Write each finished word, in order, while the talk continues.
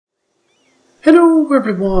Hello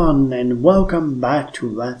everyone and welcome back to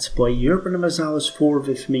Let's Play Europa Universalis IV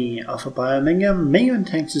with me, Alpha Meiou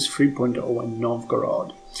Taxes 3.0 in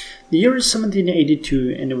Novgorod. The year is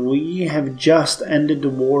 1782 and we have just ended the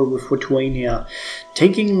war with Lithuania,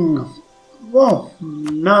 taking, well,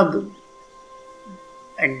 not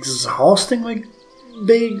exhaustingly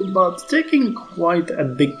big, but taking quite a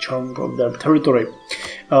big chunk of their territory.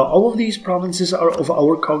 All of these provinces are of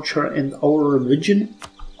our culture and our religion.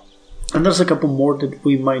 And there's a couple more that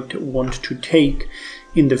we might want to take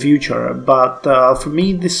in the future, but for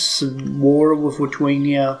me this war with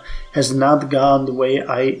Lithuania has not gone the way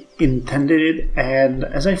I intended it, and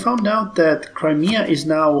as I found out that Crimea is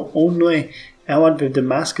now only allied with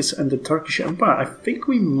Damascus and the Turkish Empire, I think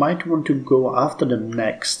we might want to go after them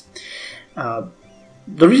next.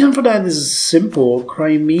 The reason for that is simple.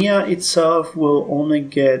 Crimea itself will only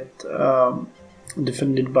get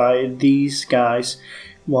defended by these guys,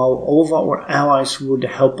 while all of our allies would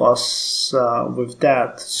help us with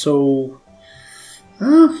that. So,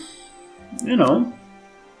 you know,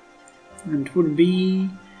 it would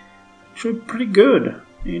be actually pretty good.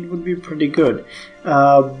 It would be pretty good.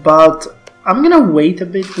 But I'm gonna wait a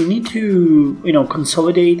bit. We need to, you know,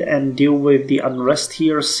 consolidate and deal with the unrest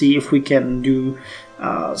here, see if we can do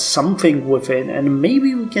something with it, and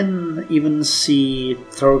maybe we can even see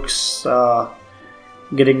Turks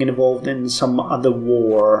getting involved in some other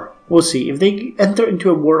war. We'll see. If they enter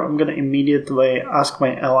into a war, I'm gonna immediately ask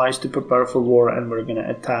my allies to prepare for war and we're gonna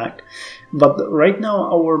attack. But right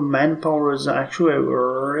now our manpower is actually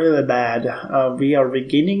really bad. We are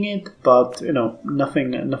regaining it, but you know,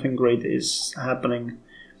 nothing great is happening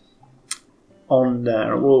on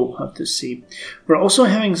there. We'll have to see. We're also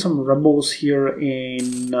having some rebels here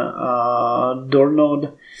in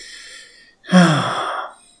Dornod.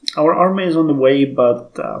 Our army is on the way,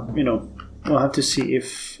 but you know, we'll have to see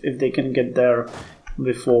if they can get there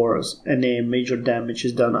before any major damage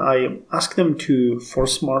is done. I asked them to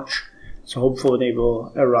force march, so hopefully they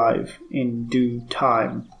will arrive in due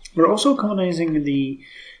time. We're also colonizing the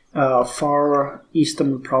far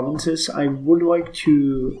eastern provinces. I would like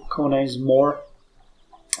to colonize more,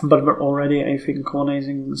 but we're already, I think,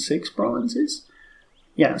 colonizing 6 provinces.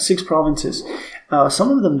 Yeah, 6 provinces.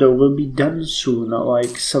 Some of them, though, will be done soon, like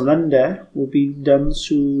Salende will be done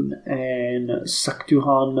soon, and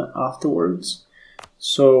Saktuhan afterwards.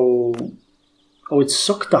 So, oh, it's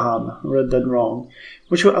Soktahan, I read that wrong,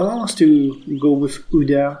 which will allow us to go with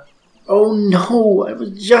Uda. Oh no, I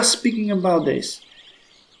was just speaking about this.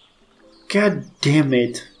 God damn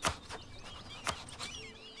it.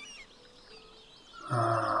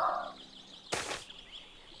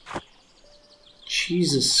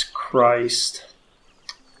 Jesus Christ.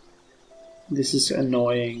 This is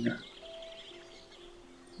annoying.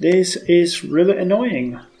 This is really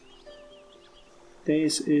annoying.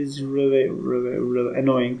 This is really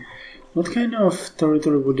annoying. What kind of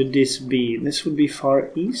territory would this be? This would be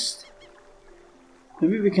Far East?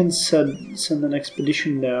 Maybe we can send an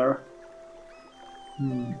expedition there.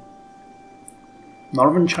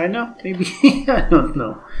 Northern China? Maybe? I don't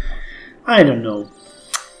know. I don't know.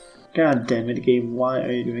 God damn it, game, why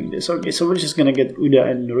are you doing this? Okay, so we're just gonna get Uda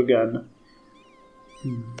and Nurgan.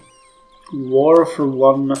 War for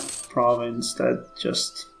one province,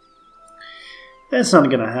 that's not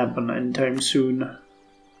gonna happen anytime soon.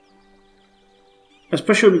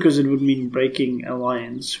 Especially because it would mean breaking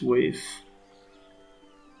alliance with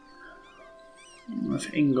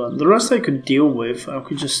England. The rest I could deal with. I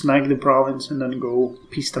could just snag the province and then go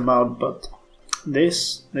piece them out, but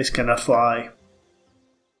this cannot fly.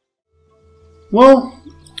 Well,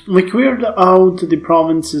 we cleared out the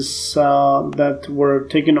provinces that were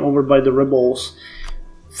taken over by the rebels.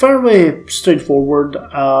 Fairly straightforward.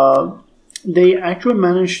 They actually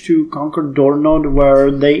managed to conquer Dornod, where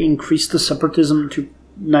they increased the separatism to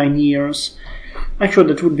 9 years.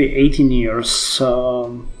 Actually, that would be 18 years.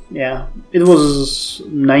 Yeah, it was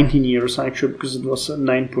 19 years actually, because it was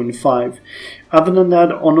 9.5. Other than that,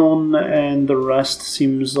 Onon and the rest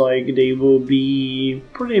seems like they will be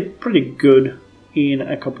pretty good in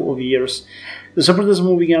a couple of years. The separatism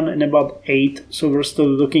will begin in about 8, so we're still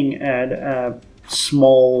looking at a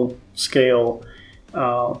small scale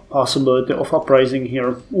possibility of uprising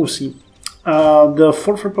here. We'll see. The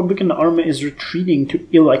 4th Republican Army is retreating to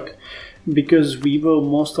Ilek, because we will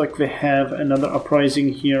most likely have another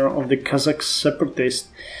uprising here of the Kazakh separatists.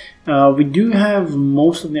 We do have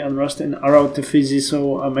most of the unrest in Arau-Tefizi,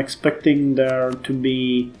 so I'm expecting there to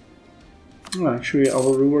be... Oh, actually,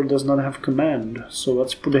 our ruler does not have command, so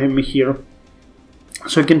let's put him here,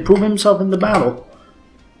 so he can prove himself in the battle.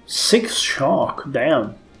 6 shock,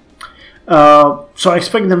 damn. So I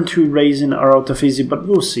expect them to raise in Arotafisi, but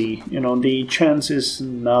we'll see. You know, the chance is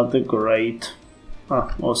not great.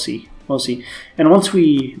 We'll see. We'll see. And once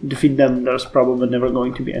we defeat them, there's probably never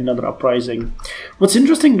going to be another uprising. What's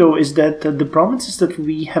interesting, though, is that the provinces that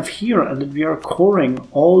we have here and that we are coring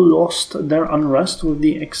all lost their unrest, with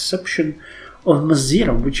the exception of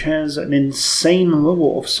Mazira, which has an insane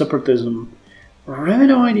level of separatism. I have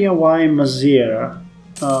no idea why Mazira.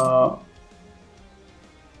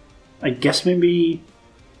 I guess maybe...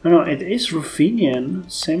 I don't know, it is Ruthenian,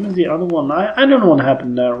 same as the other one. I don't know what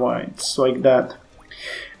happened there, why it's like that.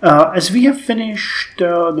 As we have finished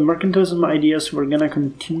the mercantilism ideas, we're gonna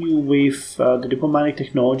continue with the diplomatic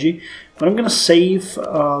technology, but I'm gonna save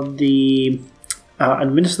the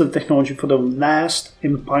administrative technology for the last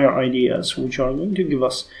empire ideas, which are going to give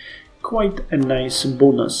us quite a nice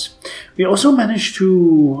bonus. We also managed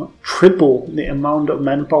to triple the amount of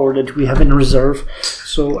manpower that we have in reserve,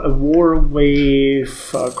 so a war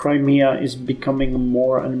with Crimea is becoming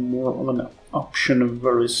more and more of an option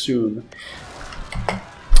very soon.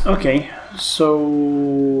 Okay,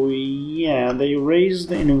 so yeah, they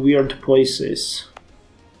raised in weird places,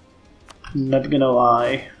 not gonna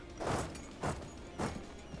lie.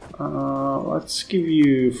 Let's give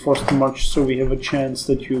you forced march so we have a chance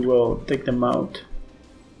that you will take them out.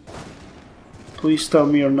 Please tell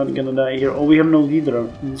me you're not gonna die here. Oh, we have no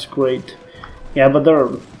leader. That's great. Yeah, but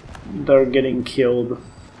they're getting killed.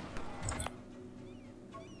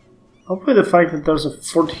 Hopefully the fact that there's a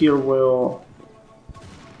fort here will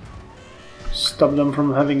stop them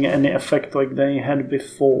from having any effect like they had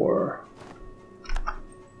before.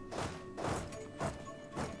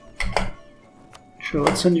 Sure,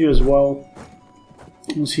 let's send you as well.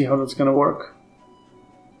 We'll see how that's gonna work.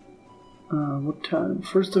 What time?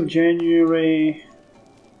 1st of January.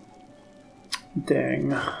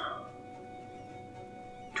 Dang.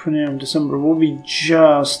 29th of December will be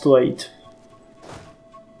just late.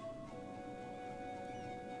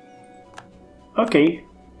 Okay,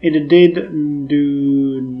 it did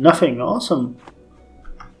do nothing. Awesome.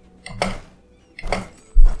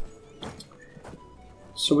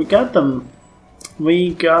 So we got them.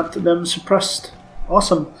 We got them suppressed.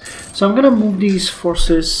 Awesome. So I'm gonna move these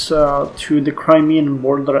forces to the Crimean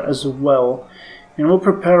border as well, and we'll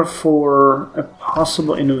prepare for a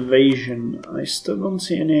possible invasion. I still don't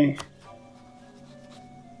see any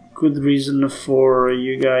good reason for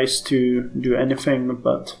you guys to do anything,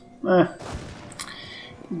 but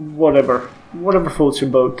whatever. Whatever floats your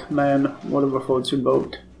boat, man. Whatever floats your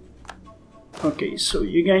boat. Okay, so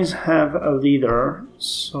you guys have a leader,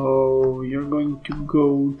 so you're going to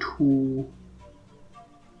go to...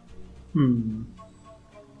 The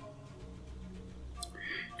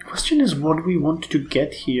question is, what do we want to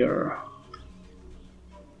get here?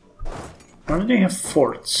 Or do they have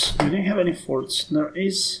forts? Do they have any forts? There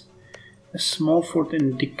is a small fort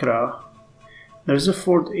in Dikra. There's a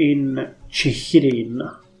fort in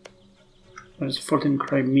Chehirin. There's a fort in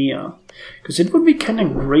Crimea. Because it would be kind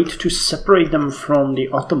of great to separate them from the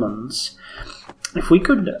Ottomans. If we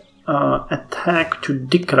could attack to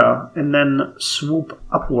Dikra and then swoop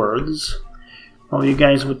upwards, while you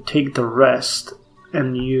guys would take the rest,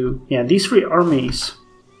 and you... Yeah, these three armies.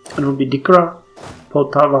 It would be Dikra,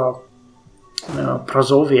 Poltava,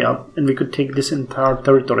 Prazovia, and we could take this entire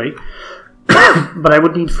territory. But I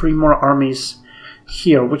would need 3 more armies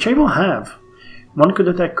here, which I will have. One could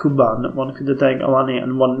attack Kuban, one could attack Alani,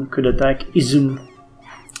 and one could attack Izum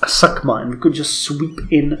Sakma, and we could just sweep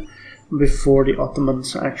in before the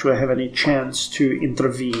Ottomans actually have any chance to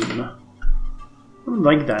intervene. I would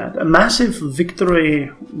like that. A massive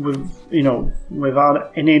victory with,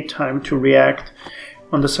 without any time to react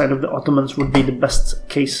on the side of the Ottomans would be the best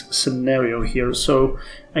case scenario here. So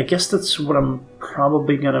I guess that's what I'm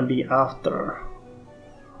probably gonna be after.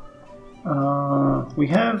 We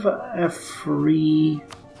have a free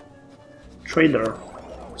trader,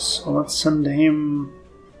 so let's send him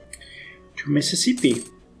to Mississippi.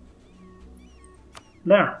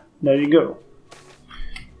 There you go.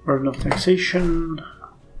 Burden of taxation,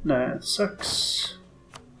 that sucks.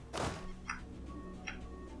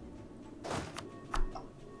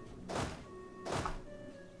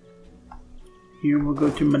 Here we'll go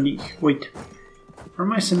to Manich. Wait, where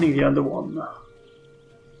am I sending the other one?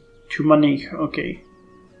 To Manich, okay.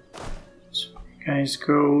 So you guys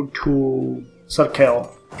go to Sarkel.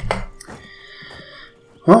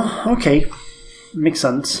 Well, okay. Makes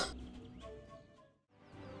sense.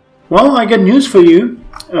 Well, I got news for you.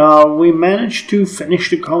 We managed to finish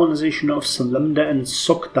the colonization of Salemda and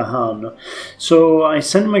Soktahan. So I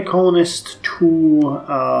sent my colonist to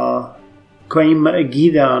claim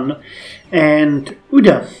Gidan and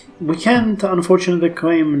Uda. we can't unfortunately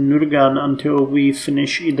claim Nurgan until we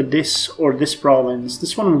finish either this or this province.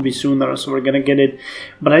 This one will be sooner, so we're gonna get it.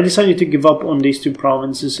 But I decided to give up on these two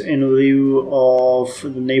provinces in lieu of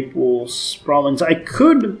the Naples province. I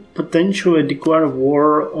could potentially declare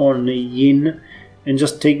war on Yin and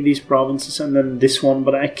just take these provinces and then this one,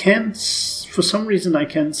 but I can't, for some reason I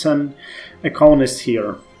can't send a colonist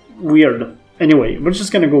here. Weird. Anyway, we're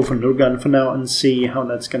just gonna go for Nurgan for now and see how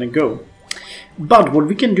that's gonna go. But what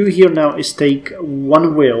we can do here now is take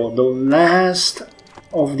one will, the last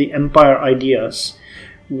of the empire ideas.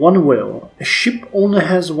 One will. A ship only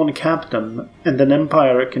has one captain, and an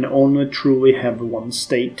empire can only truly have one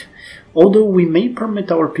state. Although we may permit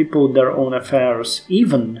our people their own affairs,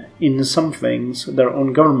 even, in some things, their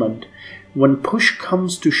own government, when push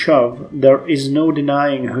comes to shove, there is no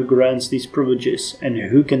denying who grants these privileges and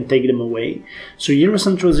who can take them away. So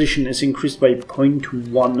Eurocentralization is increased by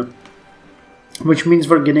 0.1, which means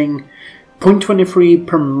we're getting 0.23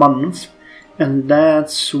 per month, and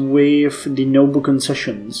that's with the noble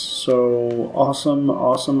concessions. So awesome,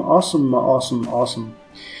 awesome, awesome, awesome, awesome.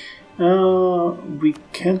 We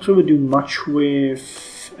can't really do much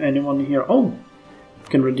with anyone here. Oh, we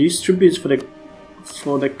can reduce tributes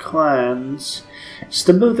for the clans.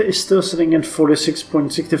 Stability is still sitting at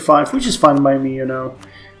 46.65, which is fine by me, you know.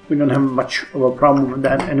 We don't have much of a problem with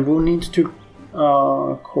that, and we'll need to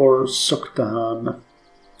core Suktahan.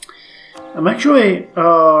 I'm actually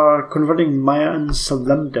converting Maya and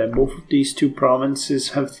Salemde. Both of these two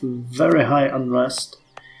provinces have very high unrest.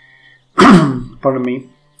 Pardon me.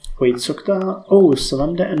 Wait, Suktahan? Oh,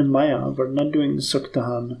 Salemde and Maya. We're not doing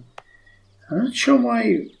Suktahan. I'm not sure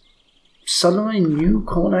why suddenly new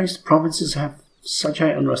colonized provinces have such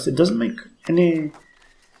high unrest. It doesn't make any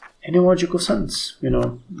logical sense, you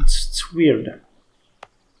know. It's weird.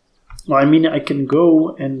 Well, I mean, I can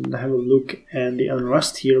go and have a look at the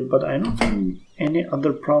unrest here, but I don't think any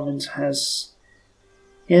other province has...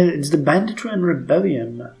 Yeah, it's the banditry and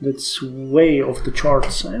rebellion that's way off the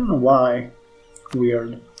charts. I don't know why.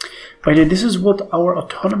 Weird. But yeah, this is what our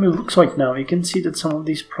autonomy looks like now. You can see that some of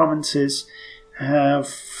these provinces have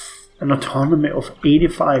an autonomy of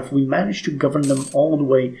 85. We managed to govern them all the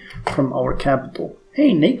way from our capital.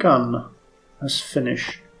 Hey, Nakan has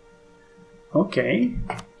finished. Okay.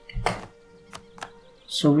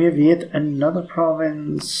 So we have yet another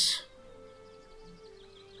province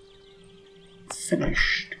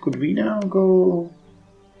finished. Could we now go...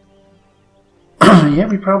 Yeah,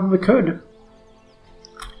 we probably could.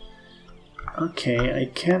 Okay, I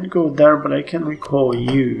can't go there, but I can recall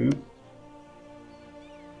you.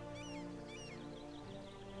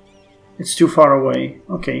 It's too far away.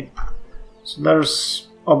 Okay. So there's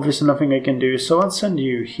obviously nothing I can do. So I'll send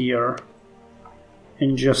you here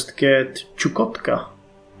and just get Chukotka.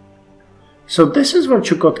 So this is where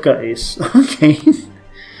Chukotka is. Okay.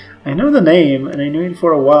 I know the name and I knew it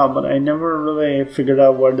for a while, but I never really figured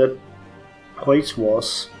out where that place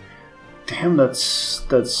was. Damn, that's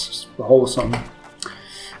wholesome.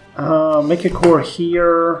 Make a core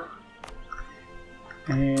here.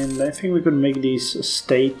 And I think we could make these a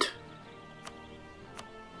state.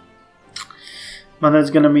 But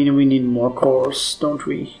that's gonna mean we need more cores, don't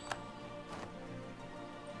we?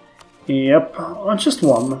 Yep, just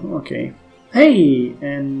one, okay. Hey,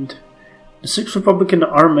 and the 6th Republican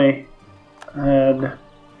Army had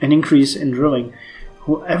an increase in drilling.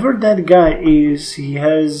 Whoever that guy is, he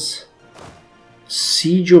has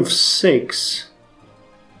Siege of 6,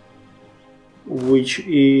 which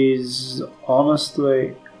is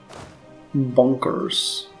honestly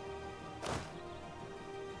bonkers.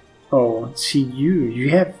 Oh, let's see you. You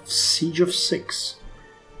have Siege of 6.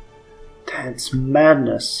 That's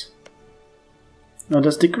madness. Now,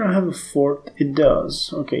 does Dikra have a fort? It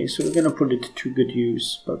does. Okay, so we're gonna put it to good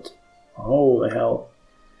use, but holy hell.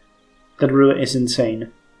 That really is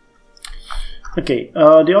insane. Okay,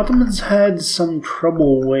 the Ottomans had some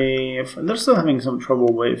trouble with... They're still having some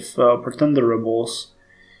trouble with Pretender rebels,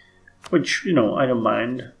 which, you know, I don't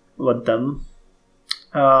mind. Let them.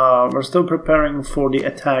 We're still preparing for the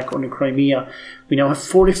attack on the Crimea. We now have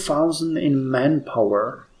 40,000 in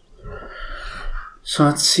manpower. So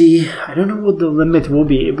let's see. I don't know what the limit will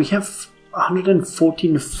be. We have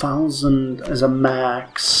 114,000 as a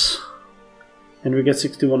max. And we get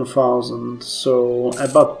 61,000. So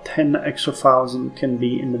about 10 extra thousand can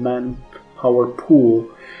be in the manpower pool.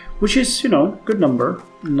 Which is, you know, good number.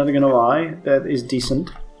 I'm not gonna lie. That is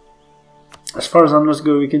decent. As far as numbers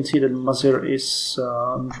go, we can see that Mazir is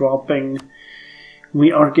dropping.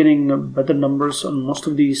 We are getting better numbers on most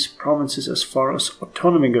of these provinces as far as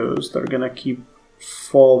autonomy goes. They're gonna keep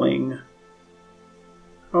falling.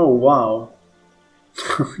 Oh wow.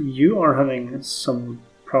 You are having some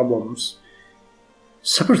problems.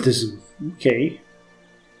 Separatism, okay.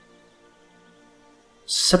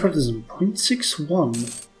 Separatism,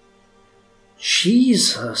 0.61.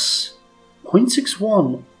 Jesus,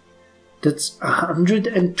 0.61. That's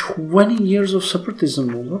 120 years of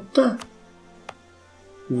separatism. What the?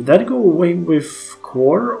 Would that go away with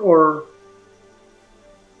core or?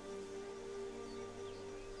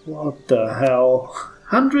 What the hell?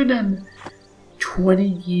 120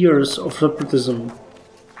 years of separatism.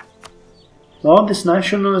 Well, this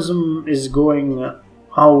nationalism is going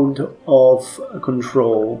out of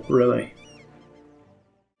control, really.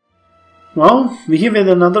 Well, we have had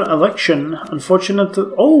another election.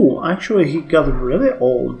 Unfortunately, oh, actually he got really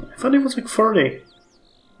old. I thought he was like 30.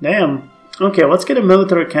 Damn. Okay, let's get a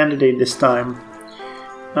military candidate this time.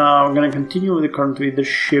 We're gonna continue with the current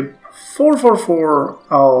leadership. 444,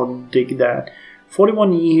 I'll dig that.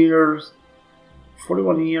 41 years.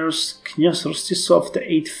 41 years, Knyaz Rostisov the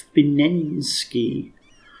 8th Pinensky.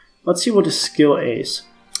 Let's see what his skill is.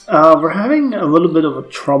 We're having a little bit of a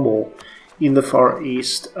trouble in the Far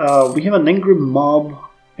East. We have an angry mob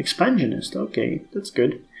expansionist. Okay, that's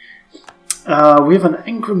good. We have an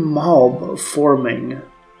angry mob forming.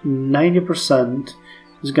 90%.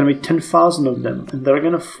 There's gonna be 10,000 of them, and they're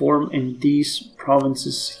gonna form in these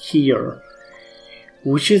provinces here,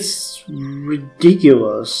 which is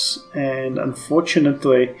ridiculous. And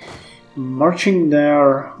unfortunately, marching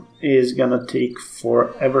there is gonna take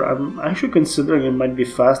forever. I'm actually considering it might be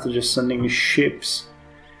faster just sending ships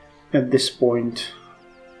at this point.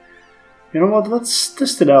 You know what, let's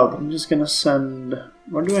test it out. I'm just gonna send...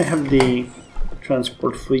 Where do I have the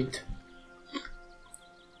transport fleet?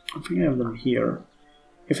 I think I have them here.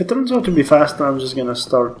 If it turns out to be faster, I'm just gonna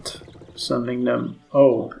start sending them.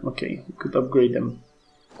 Oh, okay, we could upgrade them.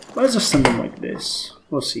 Let's just send them like this.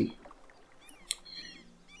 We'll see.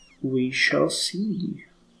 We shall see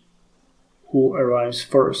who arrives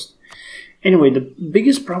first. Anyway, the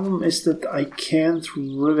biggest problem is that I can't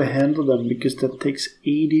really handle them because that takes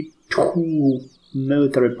 82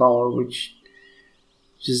 military power, which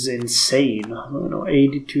is insane. I don't know,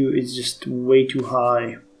 82 is just way too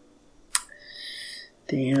high.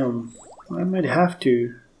 Damn, I might have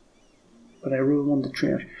to, but I really want the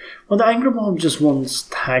trash. Well, the angry mob just wants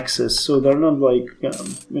taxes, so they're not like,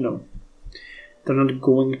 you know, they're not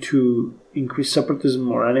going to increase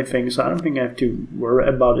separatism or anything, so I don't think I have to worry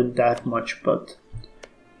about it that much, but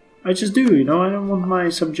I just do, you know, I don't want my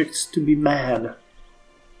subjects to be mad.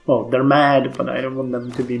 Well, they're mad, but I don't want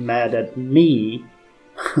them to be mad at me.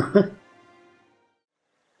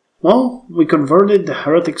 Well, we converted the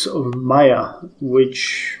heretics of Meiou,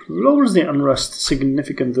 which lowers the unrest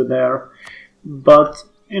significantly there, but,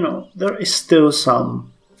 you know, there is still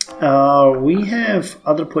some. We have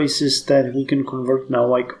other places that we can convert now,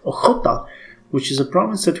 like Ochota, which is a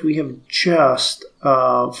province that we have just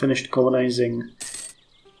finished colonizing.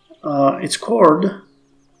 It's core.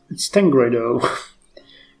 It's Tengrado.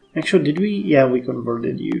 Actually, did we? Yeah, we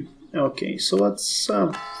converted you. Okay, so let's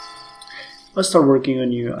start working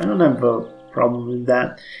on you. I don't have a problem with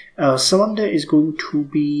that. Salanda is going to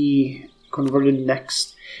be converted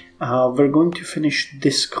next. We're going to finish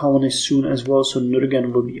this colony soon as well, so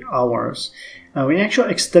Nurgan will be ours. We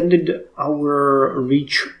actually extended our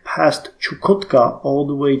reach past Chukotka all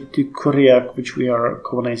the way to Koryak, which we are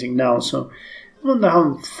colonizing now, so I wonder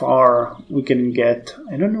how far we can get.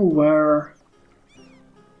 I don't know where...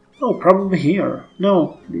 Oh, probably here.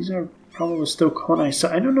 No, these are probably still colonized, so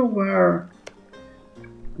I don't know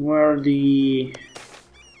where the...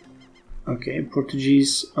 Okay,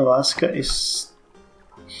 Portuguese Alaska is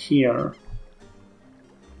here.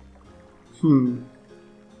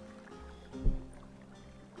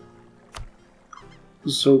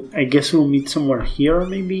 So I guess we'll meet somewhere here,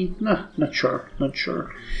 maybe? Nah, not sure. But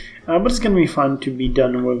it's gonna be fun to be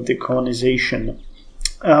done with the colonization.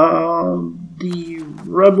 The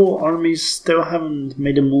rebel armies still haven't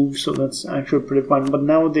made a move, so that's actually pretty fun. But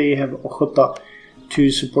now they have Ochota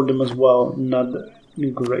to support them as well. Not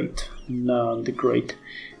great.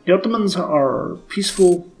 The Ottomans are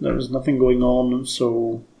peaceful. There's nothing going on,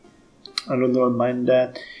 so I don't really mind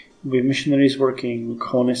that. We have missionaries working,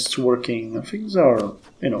 colonists working. Things are,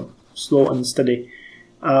 you know, slow and steady.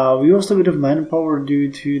 We lost a bit of manpower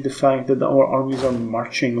due to the fact that our armies are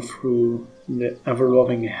marching through the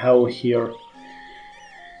ever-loving hell here.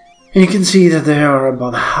 And you can see that they are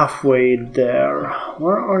about halfway there.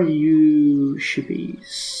 Where are you,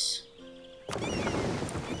 shippies?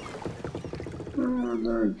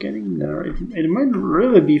 They're getting there. It might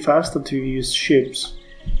really be faster to use ships.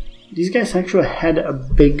 These guys actually had a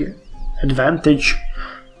big advantage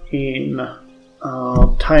in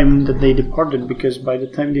time that they departed, because by the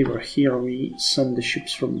time they were here, we sent the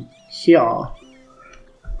ships from here.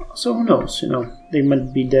 So who knows, you know, they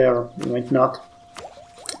might be there, they might not.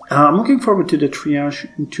 I'm looking forward to the triage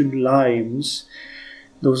into limes.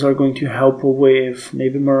 Those are going to help with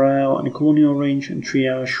Navy morale and colonial range, and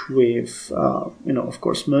triage with, you know, of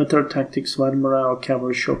course, military tactics, land morale,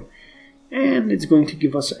 cavalry shop, and it's going to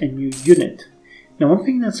give us a new unit. Now, one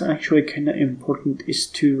thing that's actually kind of important is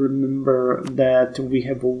to remember that we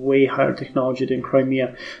have a way higher technology than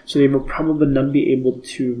Crimea, so they will probably not be able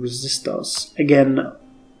to resist us. Again,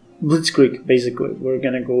 Blitzkrieg, basically. We're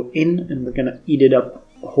gonna go in and we're gonna eat it up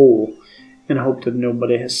whole and hope that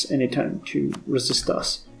nobody has any time to resist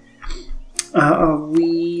us.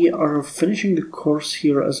 We are finishing the course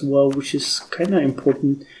here as well, which is kind of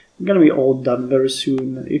important. We're gonna be all done very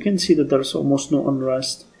soon. You can see that there's almost no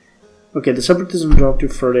unrest. Okay, the separatism dropped to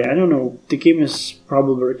 30. I don't know, the game is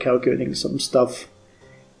probably calculating some stuff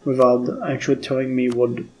without actually telling me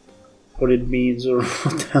what it means or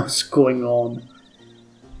what else is going on.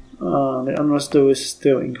 The unrest though is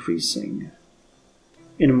still increasing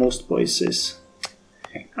in most places.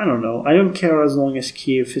 I don't know, I don't care as long as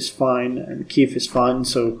Kiev is fine, and Kiev is fine,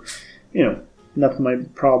 so, you know, not my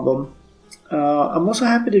problem. I'm also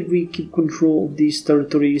happy that we keep control of these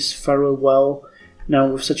territories fairly well now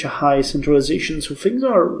with such a high centralization, so things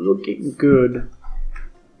are looking good.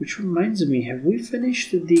 Which reminds me, have we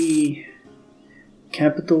finished the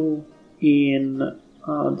capital in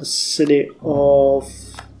the city of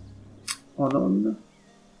Onon?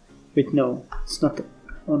 Wait, no, it's not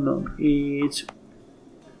Onon, it's...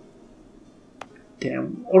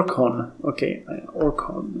 Damn, Orkhon. Okay,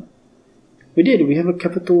 Orkhon. We did, we have a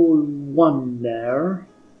capital 1 there,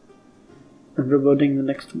 and we're building the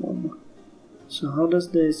next one. So how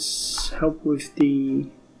does this help with the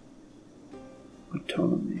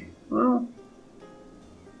autonomy? Well,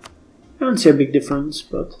 I don't see a big difference,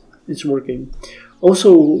 but it's working.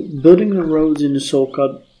 Also, building the roads in the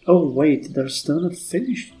Solkat. Oh wait, they're still not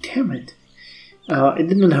finished. Damn it! It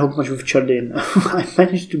didn't help much with Chardin. I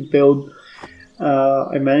managed to build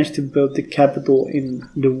the capital in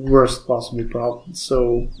the worst possible province.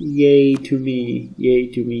 So yay to me! Yay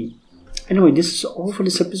to me! Anyway, this is all for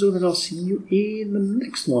this episode, and I'll see you in the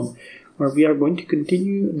next one, where we are going to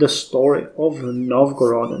continue the story of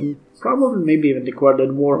Novgorod, and probably maybe even declare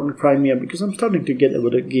that war on Crimea, because I'm starting to get a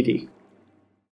little giddy.